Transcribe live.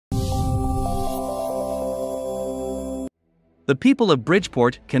The people of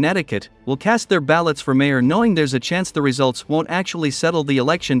Bridgeport, Connecticut, will cast their ballots for mayor knowing there's a chance the results won't actually settle the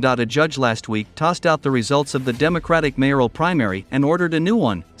election. A judge last week tossed out the results of the Democratic mayoral primary and ordered a new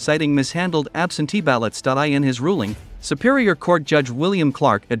one, citing mishandled absentee ballots. In his ruling, Superior Court Judge William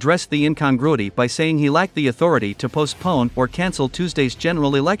Clark addressed the incongruity by saying he lacked the authority to postpone or cancel Tuesday's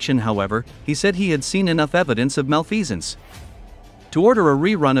general election. However, he said he had seen enough evidence of malfeasance to order a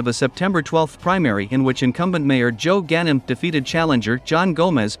rerun of a September 12 primary in which incumbent Mayor Joe Ganim defeated challenger John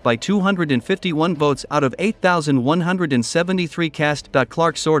Gomes by 251 votes out of 8,173 cast.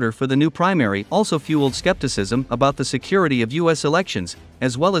 Clark's order for the new primary also fueled skepticism about the security of U.S. elections,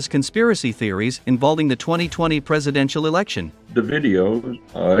 as well as conspiracy theories involving the 2020 presidential election. The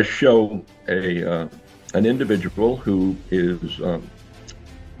videos show an individual who is a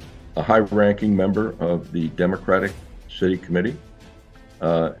high-ranking member of the Democratic City Committee,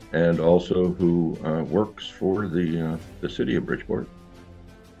 and also who works for the city of Bridgeport,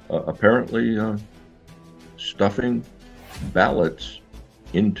 apparently stuffing ballots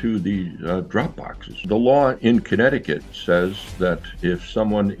into the drop boxes. The law in Connecticut says that if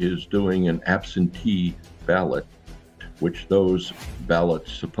someone is doing an absentee ballot, which those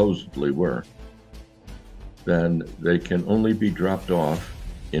ballots supposedly were, then they can only be dropped off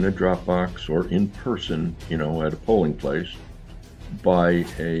in a drop box or in person, at a polling place, by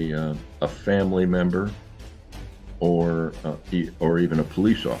a family member or even a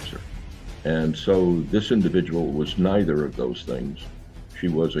police officer. And so this individual was neither of those things. She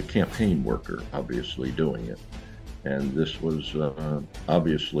was a campaign worker, obviously doing it. And this was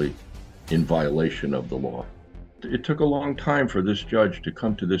obviously in violation of the law. It took a long time for this judge to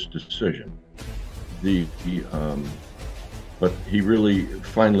come to this decision. But he really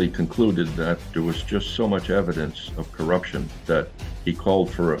finally concluded that there was just so much evidence of corruption that he called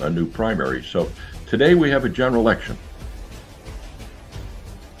for a new primary. So today we have a general election.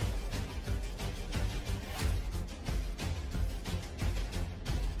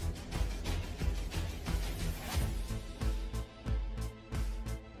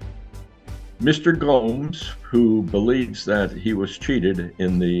 Mr. Gomes, who believes that he was cheated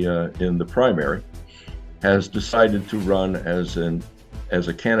in the primary, has decided to run as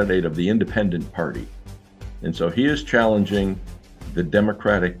a candidate of the independent party. And so he is challenging the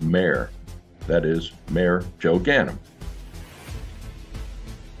Democratic mayor, that is Mayor Joe Ganim.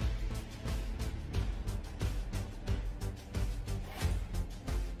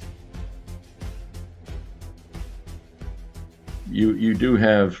 You do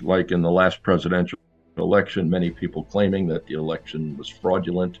have, like in the last presidential election, many people claiming that the election was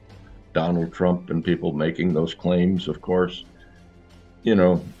fraudulent. Donald Trump and people making those claims, of course,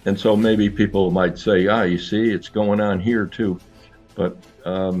 and so maybe people might say, you see, it's going on here too. But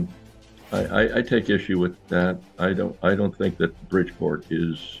I take issue with that. I don't think that Bridgeport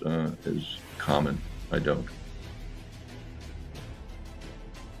is common. I don't.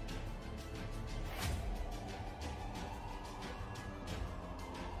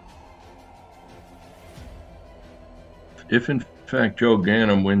 If in fact Joe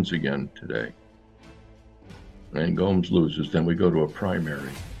Ganim wins again today and Gomes loses, then we go to a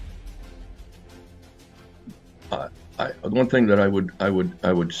primary. One thing that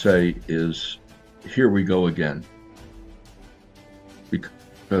I would say is, here we go again.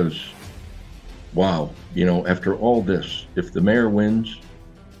 Because, wow, after all this, if the mayor wins,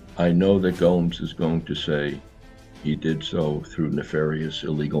 I know that Gomes is going to say he did so through nefarious,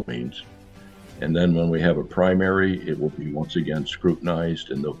 illegal means. And then when we have a primary, it will be once again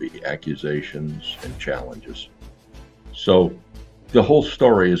scrutinized, and there'll be accusations and challenges. So the whole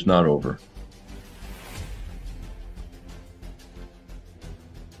story is not over.